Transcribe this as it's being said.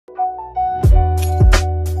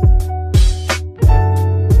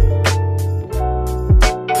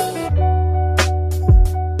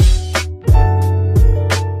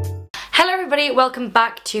welcome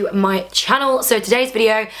back to my channel. So today's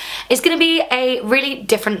video is going to be a really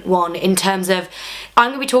different one in terms of I'm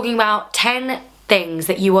going to be talking about 10 things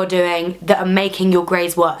that you are doing that are making your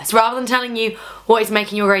grades worse. Rather than telling you what is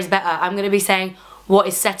making your grades better, I'm going to be saying what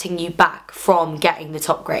is setting you back from getting the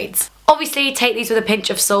top grades. Obviously, take these with a pinch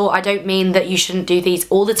of salt. I don't mean that you shouldn't do these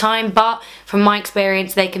all the time, but from my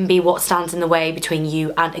experience, they can be what stands in the way between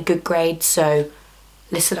you and a good grade, so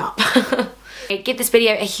listen up. Give this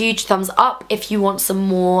video a huge thumbs up if you want some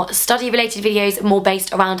more study related videos more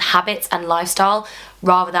based around habits and lifestyle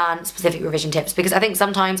rather than specific revision tips, because I think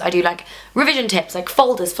sometimes I do like revision tips like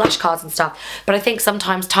folders, flashcards and stuff, but I think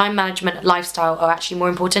sometimes time management and lifestyle are actually more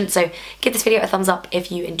important. So give this video a thumbs up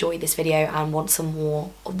if you enjoy this video and want some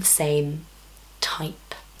more of the same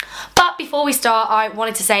type. But before we start, I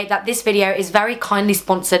wanted to say that this video is very kindly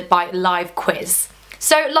sponsored by Live Quiz.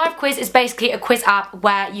 So Live Quiz is basically a quiz app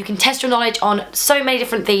where you can test your knowledge on so many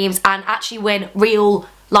different themes and actually win real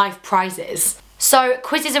life prizes. So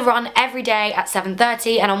quizzes are run every day at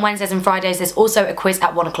 7:30, and on Wednesdays and Fridays there's also a quiz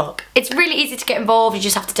at 1 o'clock. It's really easy to get involved. You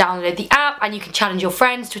just have to download the app and you can challenge your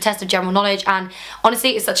friends to a test of general knowledge, and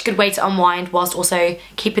honestly it's such a good way to unwind whilst also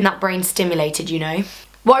keeping that brain stimulated, you know.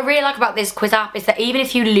 What I really like about this quiz app is that even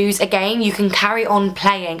if you lose a game, you can carry on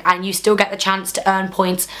playing and you still get the chance to earn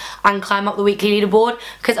points and climb up the weekly leaderboard,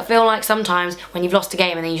 because I feel like sometimes when you've lost a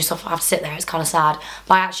game and then you just have to sit there, it's kind of sad.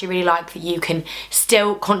 But I actually really like that you can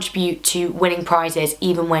still contribute to winning prizes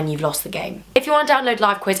even when you've lost the game. If you want to download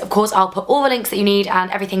Live Quiz, of course I'll put all the links that you need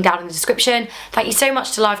and everything down in the description. Thank you so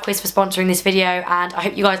much to Live Quiz for sponsoring this video, and I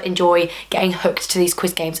hope you guys enjoy getting hooked to these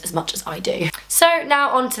quiz games as much as I do. So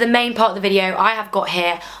now on to the main part of the video. I have got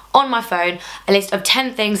here on my phone a list of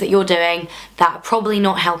 10 things that you're doing that are probably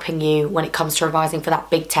not helping you when it comes to revising for that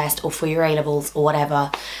big test or for your A-levels or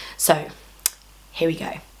whatever. So here we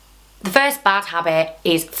go. The first bad habit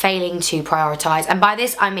is failing to prioritise, and by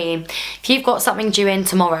this I mean if you've got something due in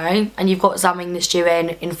tomorrow and you've got something that's due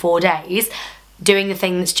in 4 days, doing the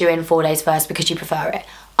thing that's due in 4 days first because you prefer it.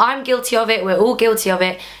 I'm guilty of it, we're all guilty of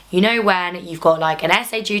it. You know, when you've got like an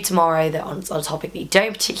essay due tomorrow that on a topic that you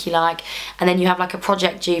don't particularly like, and then you have like a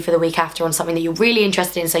project due for the week after on something that you're really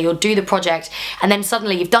interested in, so you'll do the project, and then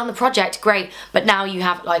suddenly you've done the project, great, but now you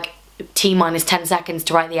have like T-minus 10 seconds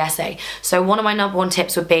to write the essay. So one of my number one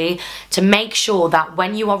tips would be to make sure that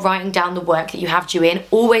when you are writing down the work that you have due in,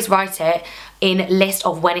 always write it in list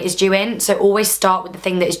of when it is due in. So always start with the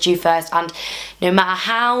thing that is due first, and no matter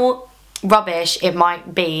how rubbish it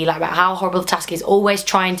might be, like how horrible the task is, always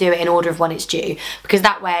try and do it in order of when it's due, because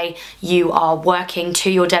that way you are working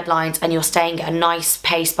to your deadlines and you're staying at a nice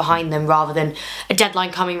pace behind them, rather than a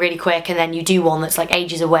deadline coming really quick and then you do one that's like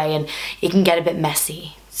ages away and it can get a bit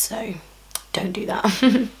messy. So don't do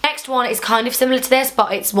that. Next one is kind of similar to this,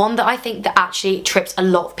 but it's one that I think that actually trips a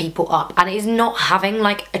lot of people up, and it is not having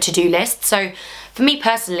like a to-do list. So for me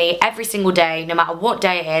personally, every single day, no matter what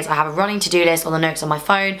day it is, I have a running to-do list on the notes on my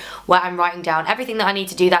phone where I'm writing down everything that I need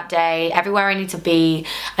to do that day, everywhere I need to be,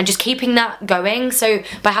 and just keeping that going. So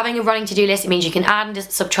by having a running to-do list, it means you can add and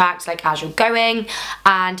subtract like as you're going,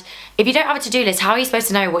 and if you don't have a to-do list, how are you supposed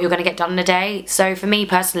to know what you're going to get done in a day? So for me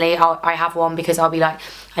personally, I have one, because I'll be like,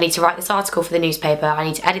 I need to write this article for the newspaper, I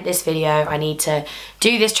need to edit this video, I need to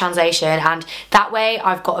do this translation, and that way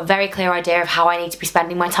I've got a very clear idea of how I need to be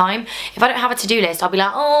spending my time. If I don't have a to-do list, I'll be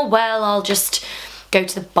like, oh well, I'll just go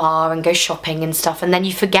to the bar and go shopping and stuff, and then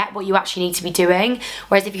you forget what you actually need to be doing.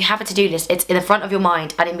 Whereas if you have a to-do list, it's in the front of your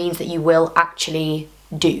mind and it means that you will actually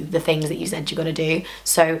do the things that you said you're going to do.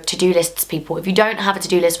 So to-do lists, people, if you don't have a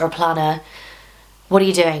to-do list or a planner, what are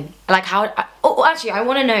you doing? Like how, actually I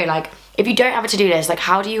want to know, like if you don't have a to-do list, like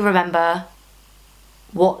how do you remember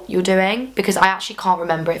what you're doing? Because I actually can't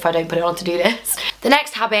remember if I don't put it on a to-do list. The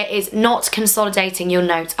next habit is not consolidating your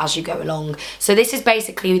notes as you go along. So this is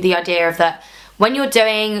basically the idea of that when you're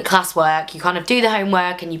doing classwork, you kind of do the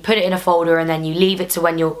homework and you put it in a folder and then you leave it to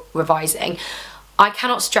when you're revising. I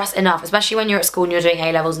cannot stress enough, especially when you're at school and you're doing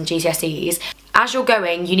A-levels and GCSEs, as you're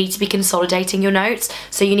going, you need to be consolidating your notes.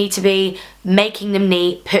 So you need to be making them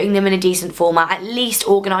neat, putting them in a decent format, at least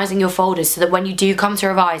organising your folders so that when you do come to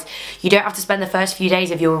revise, you don't have to spend the first few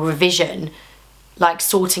days of your revision like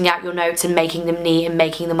sorting out your notes and making them neat and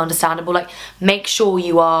making them understandable. Like make sure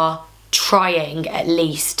you are trying at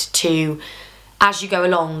least to, as you go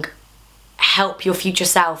along, help your future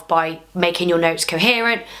self by making your notes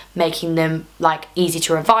coherent, making them like easy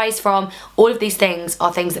to revise from. All of these things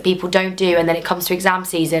are things that people don't do, and then it comes to exam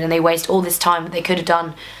season and they waste all this time that they could have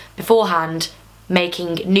done beforehand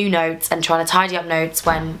making new notes and trying to tidy up notes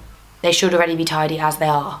when they should already be tidy as they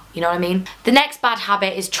are, you know what I mean? The next bad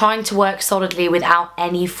habit is trying to work solidly without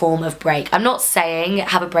any form of break. I'm not saying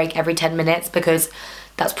have a break every 10 minutes because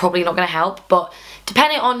that's probably not going to help, but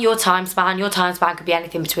depending on your time span could be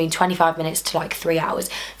anything between 25 minutes to like 3 hours.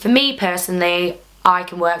 For me personally, I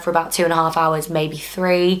can work for about 2.5 hours, maybe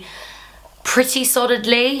 3, pretty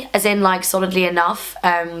solidly, as in like solidly enough,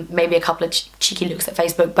 maybe a couple of cheeky looks at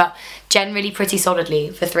Facebook, but generally pretty solidly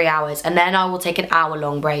for 3 hours, and then I will take an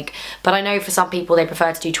hour-long break. But I know for some people they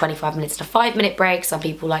prefer to do 25 minutes and a 5-minute break, some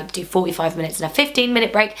people like to do 45 minutes and a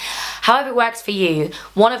 15-minute break. However it works for you.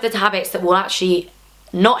 One of the habits that will actually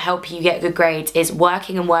not help you get good grades is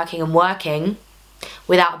working and working and working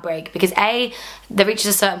without a break, because A, there reaches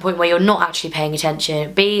a certain point where you're not actually paying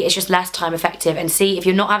attention, B, it's just less time effective, and C, if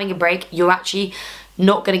you're not having a break, you're actually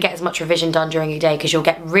not going to get as much revision done during your day because you'll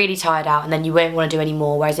get really tired out and then you won't want to do any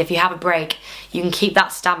more. Whereas if you have a break, you can keep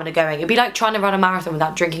that stamina going. It'd be like trying to run a marathon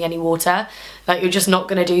without drinking any water. Like, you're just not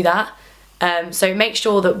going to do that. So make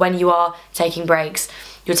sure that when you are taking breaks,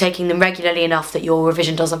 you're taking them regularly enough that your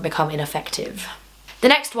revision doesn't become ineffective. The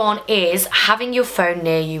next one is having your phone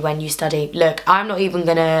near you when you study. Look, I'm not even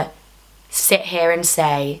gonna sit here and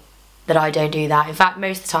say that I don't do that. In fact,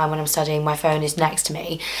 most of the time when I'm studying, my phone is next to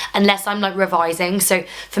me, unless I'm like revising. So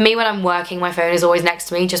for me, when I'm working, my phone is always next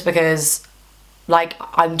to me, just because like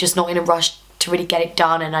I'm just not in a rush to really get it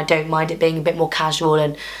done, and I don't mind it being a bit more casual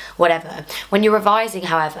and whatever. When you're revising,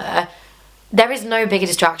 however, there is no bigger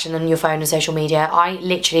distraction than your phone and social media. I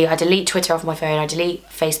delete Twitter off my phone, I delete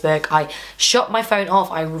Facebook, I shut my phone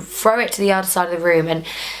off, I throw it to the other side of the room. And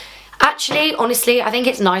actually, honestly, I think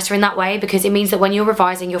it's nicer in that way, because it means that when you're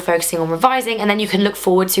revising, you're focusing on revising, and then you can look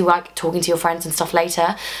forward to like talking to your friends and stuff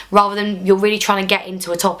later, rather than you're really trying to get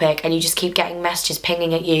into a topic and you just keep getting messages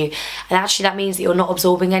pinging at you. And actually that means that you're not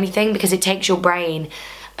absorbing anything, because it takes your brain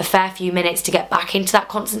a fair few minutes to get back into that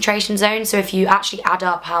concentration zone. So if you actually add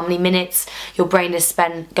up how many minutes your brain has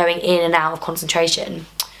spent going in and out of concentration,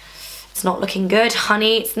 it's not looking good,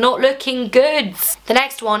 honey. It's not looking good. The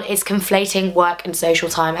next one is conflating work and social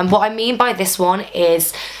time. And what I mean by this one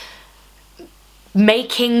is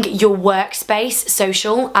making your workspace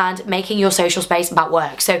social and making your social space about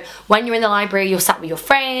work. So when you're in the library, you're sat with your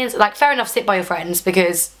friends. Like, fair enough, sit by your friends,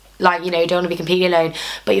 because like, you know, you don't want to be completely alone,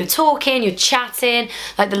 but you're talking, you're chatting.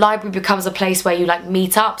 Like, the library becomes a place where you like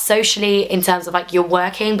meet up socially, in terms of like you're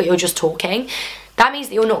working but you're just talking. That means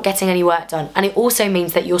that you're not getting any work done, and it also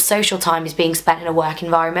means that your social time is being spent in a work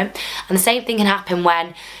environment. And the same thing can happen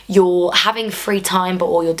when you're having free time but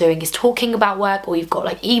all you're doing is talking about work, or you've got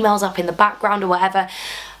like emails up in the background or whatever.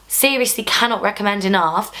 Seriously, cannot recommend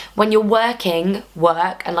enough, when you're working,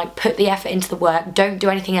 work, and like put the effort into the work, don't do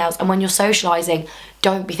anything else. And when you're socialising,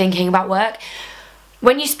 don't be thinking about work.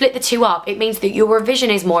 When you split the two up, it means that your revision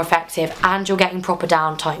is more effective and you're getting proper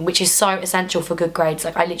downtime, which is so essential for good grades.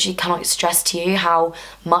 Like, I literally cannot stress to you how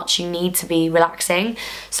much you need to be relaxing.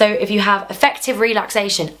 So if you have effective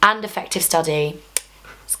relaxation and effective study,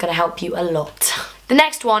 it's going to help you a lot. The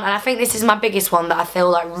next one, and I think this is my biggest one that I feel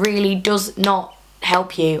like really does not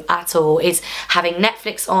help you at all, is having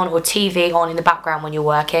Netflix on or TV on in the background when you're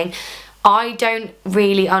working. I don't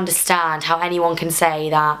really understand how anyone can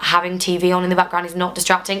say that having TV on in the background is not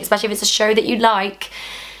distracting, especially if it's a show that you like.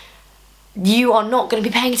 You are not going to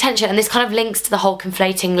be paying attention, and this kind of links to the whole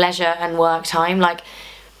conflating leisure and work time. Like,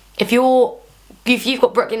 if you've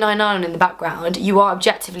got Brooklyn Nine-Nine on in the background, you are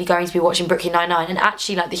objectively going to be watching Brooklyn Nine-Nine. And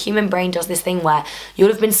actually, like, the human brain does this thing where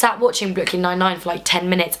you'll have been sat watching Brooklyn Nine-Nine for like 10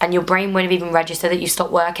 minutes and your brain won't have even registered that you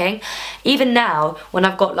stopped working. Even now, when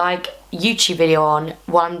I've got like YouTube video on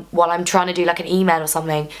while I'm trying to do like an email or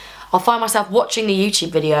something, I'll find myself watching the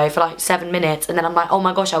YouTube video for like 7 minutes, and then I'm like, oh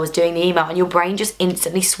my gosh, I was doing the email, and your brain just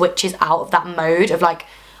instantly switches out of that mode of like,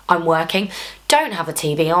 I'm working. Don't have a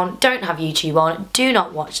TV on, don't have YouTube on, do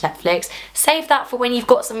not watch Netflix. Save that for when you've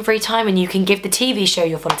got some free time and you can give the TV show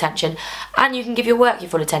your full attention and you can give your work your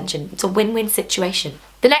full attention. It's a win-win situation.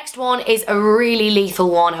 The next one is a really lethal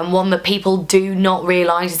one, and one that people do not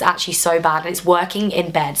realise is actually so bad, and it's working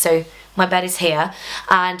in bed. So my bed is here,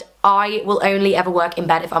 and I will only ever work in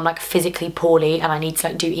bed if I'm like physically poorly and I need to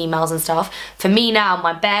like do emails and stuff. For me now,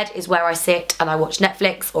 my bed is where I sit and I watch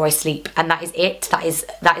Netflix or I sleep, and that is it.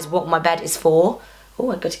 That is what my bed is for.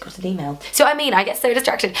 Oh, I got an email. So I mean, I get so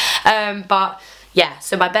distracted. But yeah,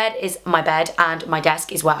 so my bed is my bed and my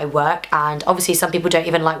desk is where I work. And obviously some people don't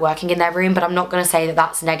even like working in their room, but I'm not going to say that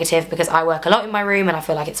that's negative, because I work a lot in my room and I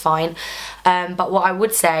feel like it's fine. But what I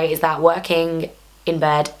would say is that working in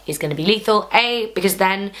bed is going to be lethal. A, because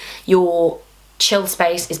then your chill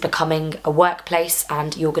space is becoming a workplace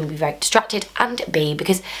and you're going to be very distracted, and B,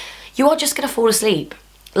 because you are just going to fall asleep.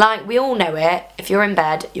 Like, we all know it. If you're in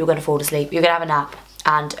bed, you're going to fall asleep. You're going to have a nap.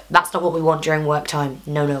 And that's not what we want during work time.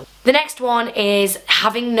 No, no. The next one is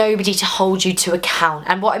having nobody to hold you to account.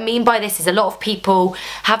 And what I mean by this is a lot of people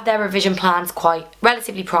have their revision plans quite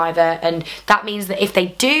relatively private, and that means that if they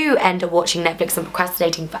do end up watching Netflix and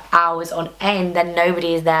procrastinating for hours on end, then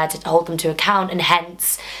nobody is there to hold them to account, and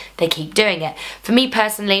hence they keep doing it. For me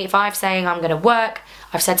personally, if I'm saying I'm going to work,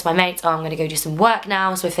 I've said to my mates, oh, I'm going to go do some work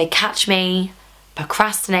now, so if they catch me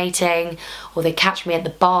procrastinating, or they catch me at the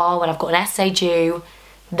bar when I've got an essay due,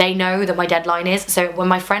 they know that my deadline is. So when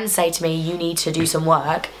my friends say to me, you need to do some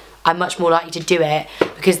work, I'm much more likely to do it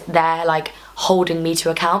because they're like holding me to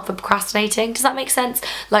account for procrastinating. Does that make sense?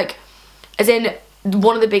 Like, as in,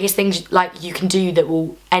 one of the biggest things like you can do that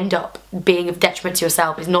will end up being of detriment to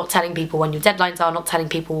yourself is not telling people when your deadlines are, not telling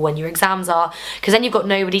people when your exams are, because then you've got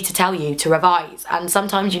nobody to tell you to revise. And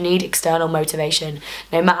sometimes you need external motivation.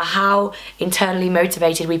 No matter how internally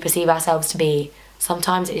motivated we perceive ourselves to be,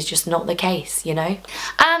 sometimes it is just not the case, you know?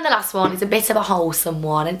 And the last one is a bit of a wholesome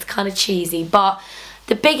one. It's kind of cheesy, but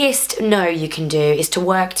the biggest no you can do is to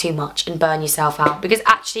work too much and burn yourself out, because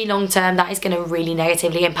actually long term that is going to really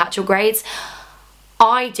negatively impact your grades.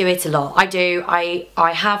 I do it a lot.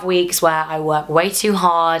 I have weeks where I work way too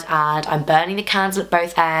hard and I'm burning the candle at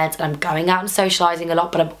both ends, and I'm going out and socialising a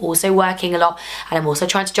lot, but I'm also working a lot, and I'm also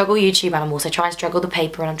trying to juggle YouTube, and I'm also trying to juggle the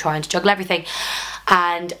paper, and I'm trying to juggle everything,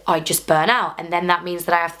 and I just burn out. And then that means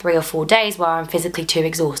that I have 3 or 4 days where I'm physically too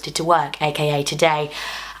exhausted to work, aka today.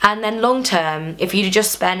 And then long term, if you'd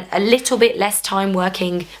just spent a little bit less time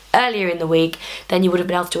working earlier in the week, then you would have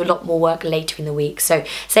been able to do a lot more work later in the week. So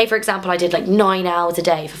say for example I did like 9 hours a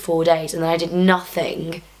day for 4 days, and then I did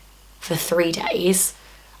nothing for 3 days.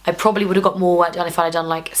 I probably would have got more work done if I had done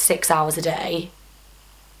like 6 hours a day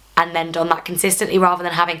and then done that consistently, rather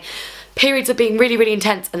than having periods of being really, really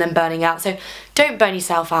intense and then burning out. So don't burn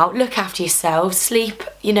yourself out, look after yourself, sleep,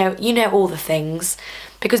 you know all the things.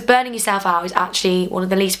 Because burning yourself out is actually one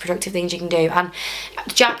of the least productive things you can do. And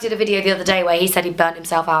Jack did a video the other day where he said he burnt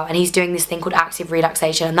himself out, and he's doing this thing called active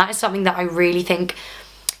relaxation, and that is something that I really think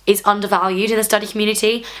is undervalued in the study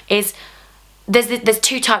community. Is there's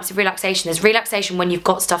 2 types of relaxation. There's relaxation when you've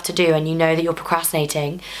got stuff to do and you know that you're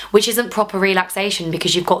procrastinating, which isn't proper relaxation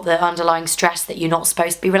because you've got the underlying stress that you're not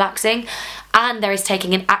supposed to be relaxing. And there is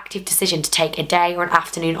taking an active decision to take a day or an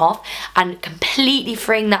afternoon off and completely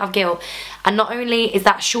freeing that of guilt. And not only is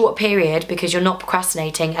that short period because you're not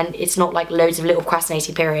procrastinating, and it's not like loads of little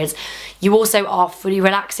procrastinating periods, you also are fully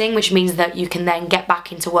relaxing, which means that you can then get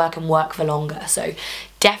back into work and work for longer. So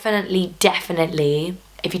definitely,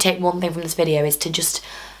 if you take one thing from this video, is to just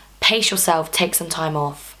pace yourself, take some time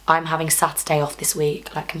off. I'm having Saturday off this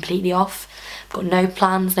week, like completely off. I've got no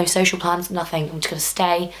plans, no social plans, nothing. I'm just gonna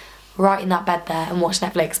stay right in that bed there and watch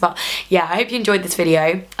Netflix. But yeah, I hope you enjoyed this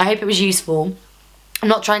video. I hope it was useful. I'm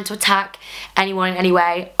not trying to attack anyone in any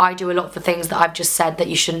way. I do a lot of the things that I've just said that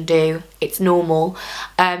you shouldn't do. It's normal.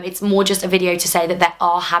 It's more just a video to say that there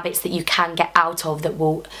are habits that you can get out of that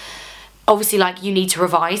will, obviously, like, you need to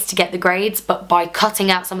revise to get the grades, but by cutting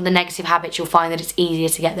out some of the negative habits, you'll find that it's easier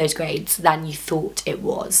to get those grades than you thought it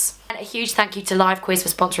was. And a huge thank you to Live Quiz for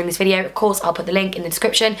sponsoring this video. Of course, I'll put the link in the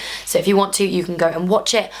description, so if you want to, you can go and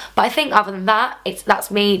watch it. But I think other than that, that's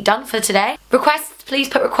me done for today. Requests, please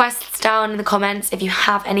put requests down in the comments if you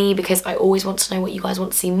have any, because I always want to know what you guys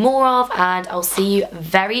want to see more of, and I'll see you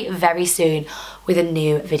very, very soon with a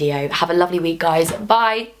new video. Have a lovely week, guys.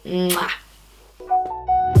 Bye. Mwah.